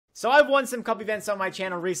So I've won some cup events on my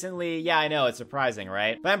channel recently. Yeah, I know, it's surprising,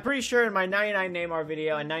 right? But I'm pretty sure in my 99 Neymar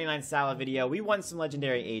video and 99 Salah video, we won some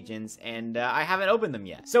legendary agents, and I haven't opened them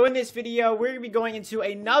yet. So in this video, we're gonna be going into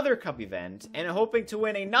another cup event and hoping to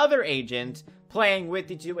win another agent, playing with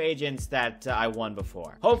the two agents that I won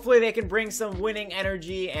before. Hopefully they can bring some winning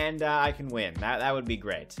energy and I can win. That would be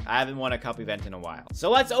great. I haven't won a cup event in a while. So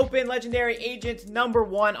let's open legendary agent number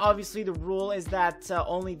 1. Obviously the rule is that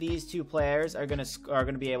only these two players are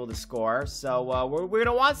gonna be able to score. So we're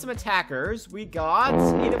gonna want some attackers. We got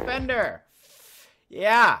a defender.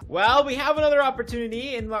 Yeah. Well, we have another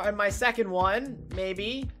opportunity in my second one,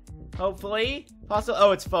 maybe. Hopefully.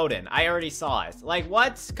 Oh, it's Foden. I already saw it. Like,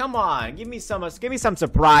 what? Come on. Give me some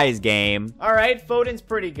surprise game. All right, Foden's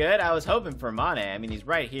pretty good. I was hoping for Mane. I mean, he's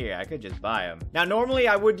right here. I could just buy him. Now, normally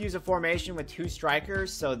I would use a formation with 2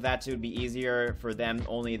 strikers so that it would be easier for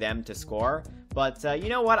only them to score. But you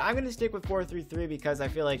know what? I'm going to stick with 4-3-3 because I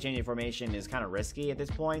feel like changing formation is kind of risky at this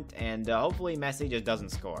point, and hopefully Messi just doesn't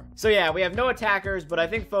score. So yeah, we have no attackers, but I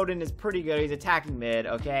think Foden is pretty good. He's attacking mid,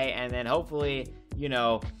 okay? And then hopefully, you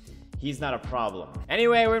know, he's not a problem.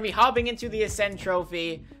 Anyway, we're gonna be hopping into the Ascend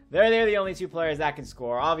Trophy. They're the only 2 players that can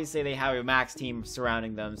score. Obviously, they have a max team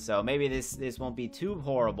surrounding them, so maybe this won't be too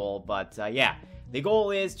horrible. But yeah, the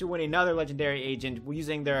goal is to win another legendary agent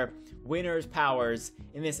using their winner's powers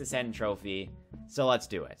in this Ascend Trophy. So let's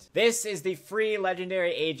do it. This is the free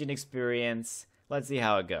legendary agent experience. Let's see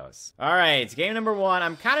how it goes. All right, game number 1.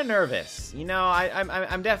 I'm kind of nervous. You know,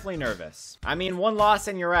 I'm definitely nervous. I mean, 1 loss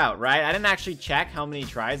and you're out, right? I didn't actually check how many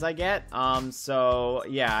tries I get. So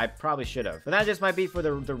yeah, I probably should have. But that just might be for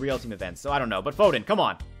the real team events, so I don't know. But Foden, come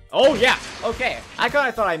on. Oh, yeah. Okay. I kind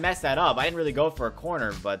of thought I messed that up. I didn't really go for a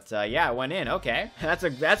corner, but yeah, it went in. Okay. That's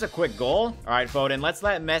a quick goal. All right, Foden, let's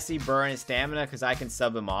let Messi burn his stamina because I can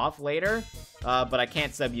sub him off later. But I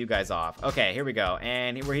can't sub you guys off. Okay, here we go.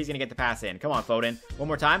 And he's going to get the pass in. Come on, Foden. One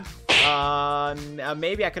more time.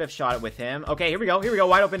 Maybe I could have shot it with him. Okay, here we go. Here we go.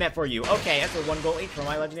 Wide open net for you. Okay, that's a 1 goal each for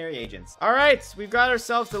my legendary agents. All right, we've got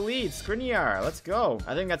ourselves the lead. Skriniar, let's go.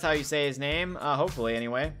 I think that's how you say his name. Hopefully,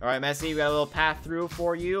 anyway. All right, Messi, we got a little path through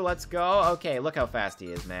for you. Let's go. Okay, look how fast he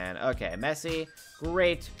is, man. Okay, Messi,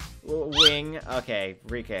 great wing. Okay,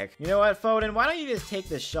 free kick. You know what, Foden? Why don't you just take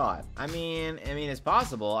this shot? I mean, it's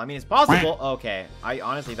possible. It's possible. Okay, I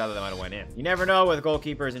honestly thought that might have went in. You never know with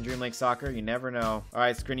goalkeepers in Dream League Soccer. You never know. All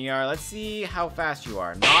right, Skriniar, let's see how fast you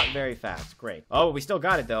are. Not very fast. Great. Oh, we still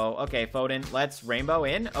got it though. Okay, Foden, let's rainbow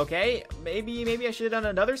in. Okay, maybe I should have done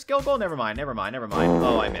another skill goal. Never mind.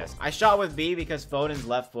 Oh, I missed. I shot with B because Foden's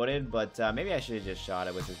left-footed, but maybe I should have just shot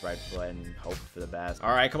it with his right foot and hoped for the best.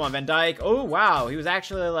 All right, come on, Van Dijk. Oh, wow. He was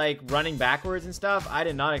actually like running backwards and stuff. I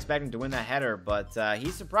did not expect him to win that header, but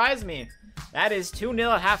he surprised me. That is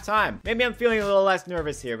 2-0 at halftime. Maybe I'm feeling a little less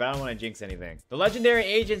nervous here, but I don't want to jinx anything. The legendary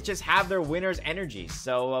agents just have their winner's energy,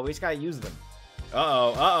 so we just gotta use them.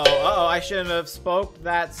 Uh-oh. I shouldn't have spoke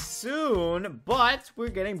that soon, but we're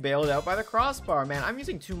getting bailed out by the crossbar, man. I'm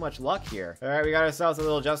using too much luck here. All right, we got ourselves a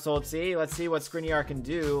little just hold C. Let's see what Skriniar can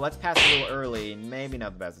do. Let's pass a little early. Maybe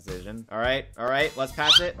not the best decision. All right, let's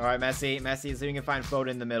pass it. All right, Messi, so you can find Foden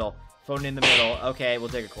in the middle. Foden in the middle. Okay, we'll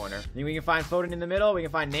take a corner. Then we can find Foden in the middle. We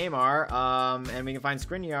can find Neymar. And we can find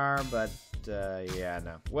Skriniar, but yeah,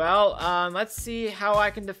 no. Well, let's see how I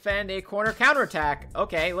can defend a corner counterattack.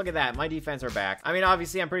 Okay, look at that. My defense are back. I mean,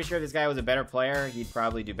 obviously, I'm pretty sure if this guy was a better player, he'd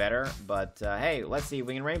probably do better. But hey, let's see if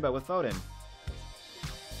we can rainbow with Foden.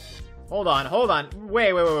 Hold on.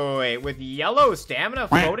 Wait. With yellow stamina,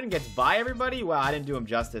 Foden gets by everybody? Wow, I didn't do him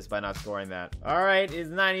justice by not scoring that. All right, it's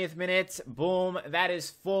 90th minute. Boom. That is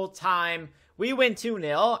full time. We win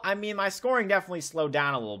 2-0. I mean, my scoring definitely slowed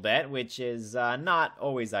down a little bit, which is not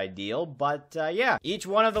always ideal. But yeah, each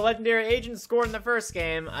one of the legendary agents scored in the first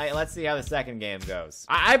game. Let's see how the second game goes.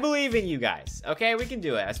 I believe in you guys, okay? We can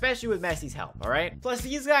do it, especially with Messi's help, all right? Plus,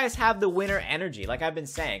 these guys have the winner energy, like I've been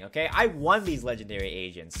saying, okay? I won these legendary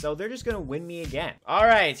agents, so they're just going to win me again. All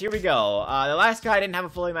right, here we go. The last guy didn't have a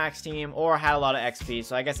fully maxed team or had a lot of XP,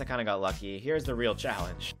 so I guess I kind of got lucky. Here's the real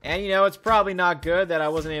challenge. And, you know, it's probably not good that I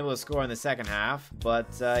wasn't able to score in the second half,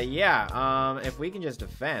 but yeah, if we can just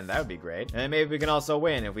defend, that would be great. And maybe we can also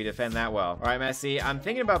win if we defend that well. All right, Messi, I'm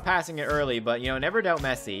thinking about passing it early, but you know, never doubt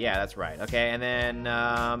Messi. Yeah, that's right. Okay, and then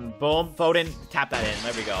boom, Foden, tap that in.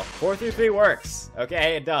 There we go. 4-3-3 works.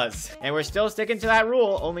 Okay, it does. And we're still sticking to that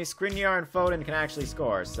rule. Only Skriniar and Foden can actually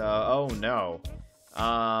score. So, oh no.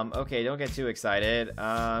 Okay, don't get too excited.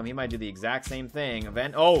 He might do the exact same thing.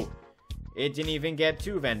 Oh, It didn't even get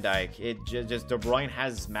to Van Dijk. It just De Bruyne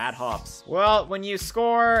has mad hops. Well, when you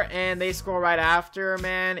score and they score right after,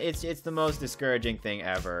 man, it's the most discouraging thing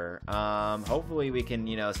ever. Hopefully we can,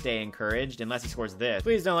 you know, stay encouraged unless he scores this.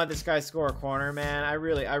 Please don't let this guy score a corner, man. I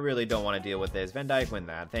really don't want to deal with this. Van Dijk, win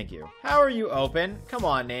that. Thank you. How are you open? Come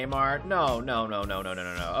on, Neymar. No.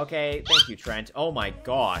 Okay, thank you, Trent. Oh my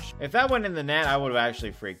gosh. If that went in the net, I would have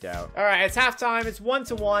actually freaked out. All right, it's halftime. It's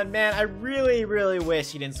 1-1. Man, I really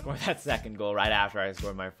wish he didn't score that second goal right after I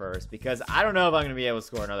scored my first, because I don't know if I'm gonna be able to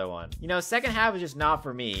score another one. You know, second half is just not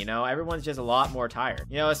for me, you know? Everyone's just a lot more tired.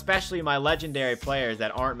 You know, especially my legendary players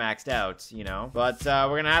that aren't maxed out, you know? But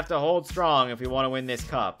we're gonna have to hold strong if we want to win this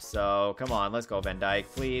cup. So, come on, let's go, Van Dijk,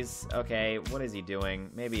 please. Okay, what is he doing?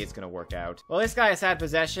 Maybe it's gonna work out. Well, this guy has had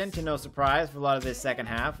possession, to no surprise, for a lot of this second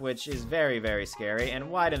half, which is very scary. And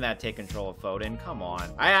why didn't that take control of Foden? Come on.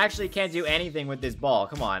 I actually can't do anything with this ball.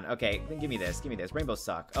 Come on. Okay, give me this. Rainbows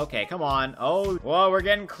suck. Okay, come on. Oh, well, we're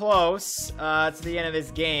getting close to the end of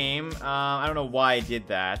this game. I don't know why I did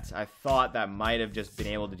that. I thought that might have just been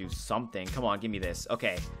able to do something. Come on, give me this.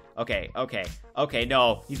 Okay,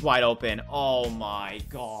 no, he's wide open. Oh my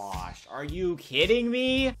gosh. Are you kidding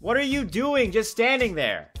me? What are you doing just standing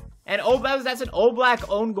there? And that's an Oblak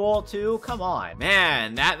own goal too? Come on.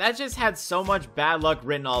 Man, that just had so much bad luck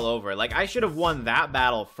written all over. Like, I should have won that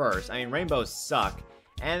battle first. I mean, rainbows suck.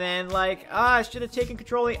 And then, like, I should have taken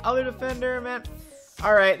control of the other defender, man.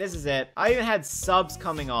 Alright, this is it. I even had subs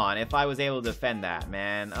coming on if I was able to defend that,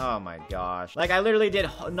 man. Oh my gosh. Like, I literally did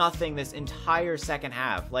nothing this entire second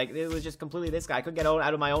half. Like, it was just completely this guy. I couldn't get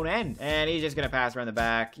out of my own end. And he's just gonna pass around the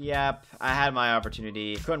back. Yep, I had my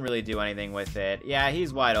opportunity. Couldn't really do anything with it. Yeah,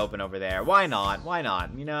 he's wide open over there. Why not? Why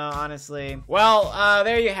not? You know, honestly. Well,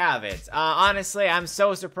 there you have it. Honestly, I'm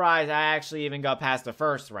so surprised I actually even got past the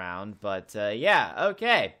first round. But, yeah,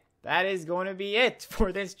 okay. That is going to be it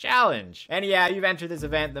for this challenge. And yeah, you've entered this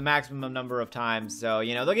event the maximum number of times. So,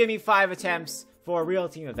 you know, they'll give me 5 attempts for a real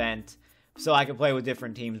team event so I can play with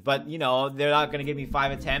different teams. But, you know, they're not going to give me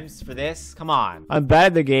 5 attempts for this. Come on. I'm bad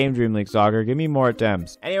at the game, Dream League Soccer. Give me more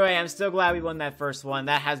attempts. Anyway, I'm still glad we won that first one.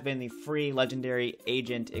 That has been the free legendary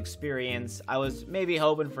agent experience. I was maybe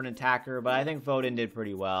hoping for an attacker, but I think Foden did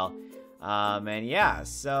pretty well. And yeah,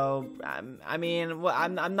 so, I mean,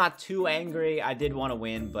 I'm not too angry. I did want to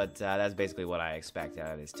win, but that's basically what I expect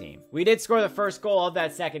out of this team. We did score the first goal of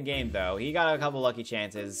that second game, though. He got a couple lucky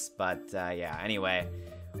chances, but yeah, anyway,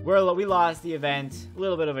 we lost the event. A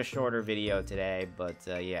little bit of a shorter video today, but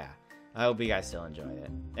yeah. I hope you guys still enjoyed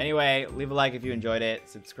it. Anyway, leave a like if you enjoyed it.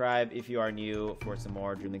 Subscribe if you are new for some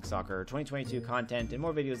more Dream League Soccer 2022 content and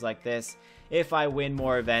more videos like this. If I win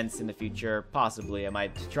more events in the future, possibly I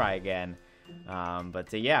might try again.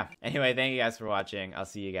 But yeah. Anyway, thank you guys for watching. I'll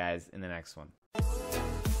see you guys in the next one.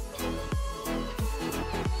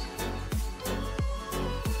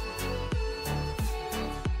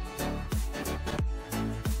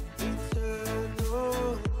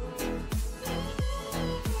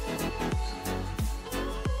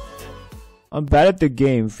 I'm bad at the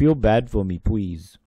game. Feel bad for me, please.